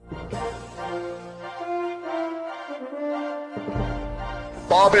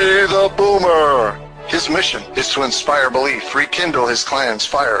Bobby the Boomer. His mission is to inspire belief, rekindle his clan's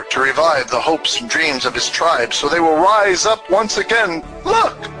fire, to revive the hopes and dreams of his tribe so they will rise up once again.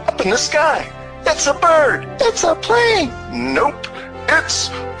 Look, up in the sky. It's a bird. It's a plane. Nope. It's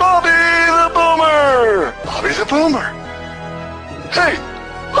Bobby the Boomer. Bobby the Boomer. Hey,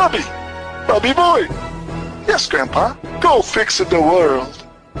 Bobby. Bobby boy. Yes, Grandpa. Go fix the world.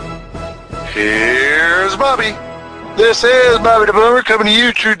 Here's Bobby. This is Bobby the Boomer coming to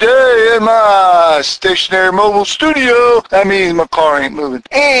you today in my stationary mobile studio. That means my car ain't moving.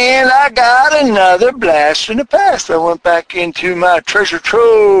 And I got another blast from the past. I went back into my treasure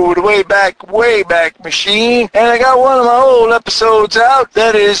trove, way back machine, and I got one of my old episodes out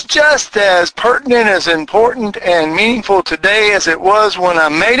that is just as pertinent, as important, and meaningful today as it was when I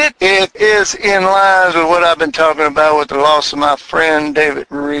made it. It is in line with what I've been talking about with the loss of my friend David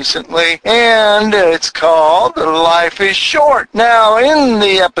recently, and it's called Life is Short. Now, in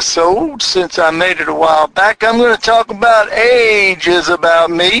the episode, since I made it a while back, I'm going to talk about ages, about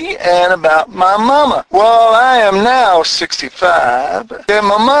me, and about my mama. Well, I am now 65, and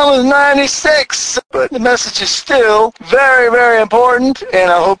my mama's 96, but the message is still very, very important,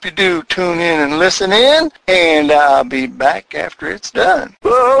 and I hope you do tune in and listen in, and I'll be back after it's done.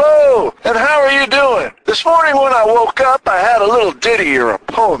 Hello, and how are you doing? This morning when I woke up, I had a little ditty or a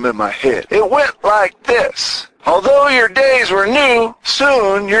poem in my head. It went like this. Although your days were new,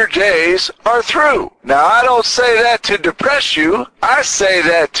 soon your days are through. Now, I don't say that to depress you. I say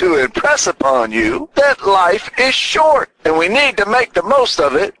that to impress upon you that life is short, and we need to make the most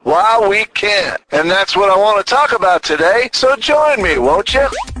of it while we can. And that's what I want to talk about today, so join me, won't you?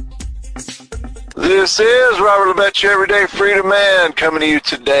 This is Robert LeBet, your Everyday Freedom Man, coming to you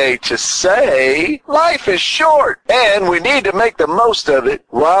today to say life is short, and we need to make the most of it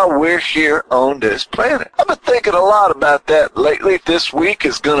while we're here on this planet. I've been thinking a lot about that lately. This week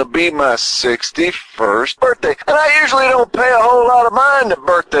is going to be my 61st birthday, and I usually don't pay a whole lot of mind to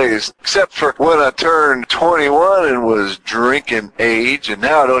birthdays, except for when I turned 21 and was drinking age, and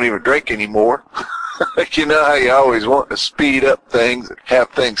now I don't even drink anymore. You know how you always want to speed up things and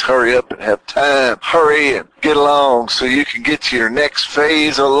have things hurry up and have time, hurry and get along so you can get to your next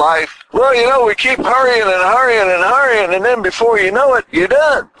phase of life. Well, you know, we keep hurrying and hurrying and hurrying, and then before you know it, you're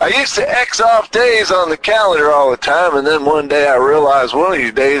done. I used to X off days on the calendar all the time, and then one day I realized one of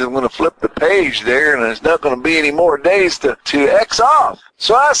these days I'm going to flip the page there, and there's not going to be any more days to X off.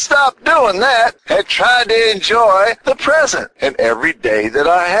 So I stopped doing that and tried to enjoy the present and every day that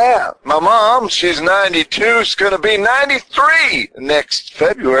I have. My mom, she's 92, is going to be 93 next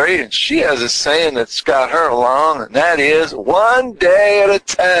February, and she has a saying that's got her along, and that is, one day at a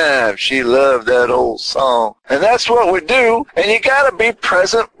time. She loved that old song. And that's what we do, and you got to be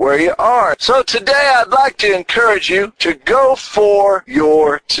present where you are. So today I'd like to encourage you to go for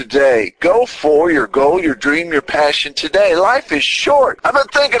your today. Go for your goal, your dream, your passion today. Life is short. I've been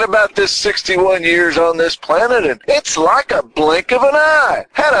thinking about this 61 years on this planet, and it's like a blink of an eye.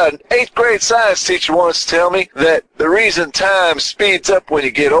 Had an 8th grade science teacher once tell me that the reason time speeds up when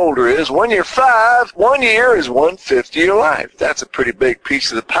you get older is when you're 5, 1 year is 1/5 of your life. That's a pretty big piece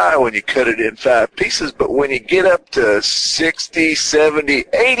of the pie when you cut it in 5 pieces, but when you get up to 60, 70,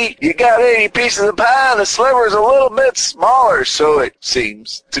 80, you got 80 pieces of pie, and the sliver is a little bit smaller, so it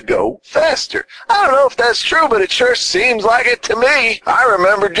seems to go faster. I don't know if that's true, but it sure seems like it to me. I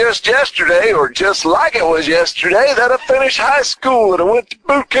remember just yesterday, or just like it was yesterday, that I finished high school, and I went to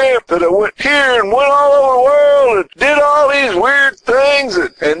boot camp, and I went here and went all over the world, and did all these weird things,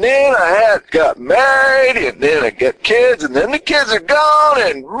 and then I got married, and then I got kids, and then the kids are gone,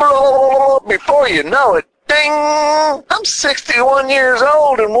 and before you know it, ding! I'm 61 years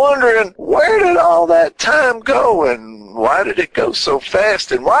old and wondering, where did all that time go, and why did it go so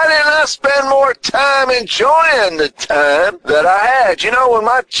fast, and why didn't I spend more time enjoying the time that I had? You know, when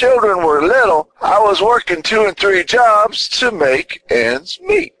my children were little, I was working 2 and 3 jobs to make ends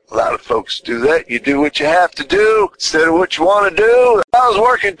meet. A lot of folks do that. You do what you have to do instead of what you want to do. I was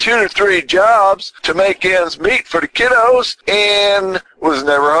working 2 to 3 jobs to make ends meet for the kiddos and was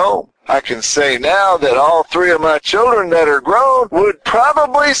never home. I can say now that all 3 of my children that are grown would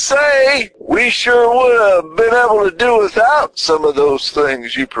probably say we sure would have been able to do without some of those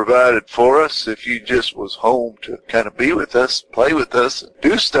things you provided for us if you just was home to kind of be with us, play with us, and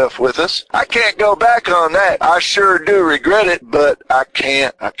do stuff with us. I can't go back on that. I sure do regret it, but I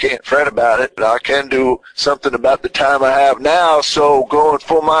can't fret about it. I can do something about the time I have now, so going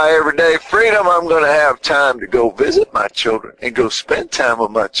for my everyday freedom, I'm going to have time to go visit my children and go spend time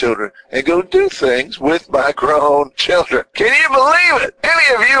with my children and go do things with my grown children. Can you believe it?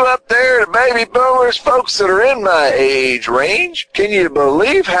 Any of you up there that baby boomers, folks that are in my age range. Can you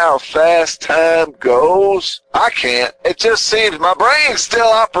believe how fast time goes? I can't. It just seems my brain still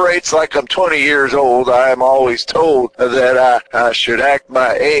operates like I'm 20 years old. I am always told that I should act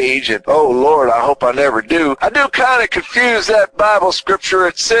my age, and oh Lord, I hope I never do. I do kind of confuse that Bible scripture.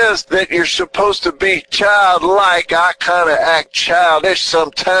 It says that you're supposed to be childlike. I kind of act childish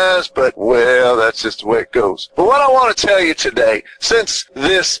sometimes, but well, that's just the way it goes. But what I want to tell you today, since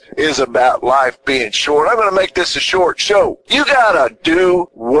this is about life being short, I'm going to make this a short show. You gotta do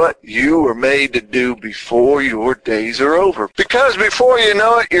what you were made to do before your days are over. Because before you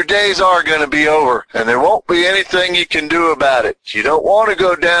know it, your days are going to be over, and there won't be anything you can do about it. You don't want to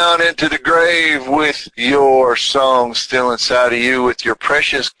go down into the grave with your song still inside of you, with your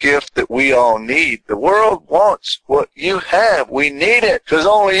precious gift that we all need. The world wants what you have. We need it, because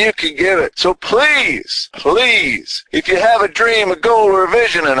only you can give it. So please, please, if you have a dream, a goal, or a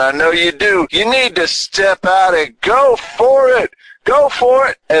vision, and I know you do, you need to step out and go for it. Go for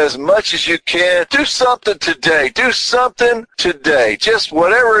it as much as you can. Do something today. Do something today. Just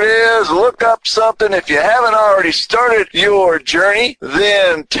whatever it is, look up something. If you haven't already started your journey,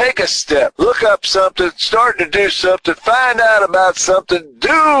 then take a step. Look up something. Start to do something. Find out about something.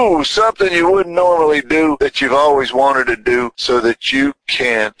 Do something you wouldn't normally do that you've always wanted to do so that you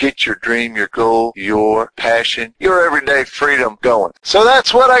can get your dream, your goal, your passion, your everyday freedom going. So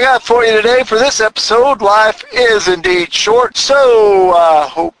that's what I got for you today for this episode. Life is indeed short, so I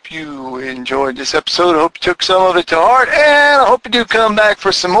hope you enjoyed this episode. I hope you took some of it to heart, and I hope you do come back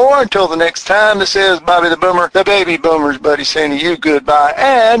for some more. Until the next time, this is Bobby the Boomer, the Baby Boomer's buddy, saying to you goodbye,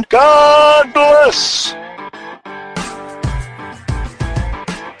 and God bless.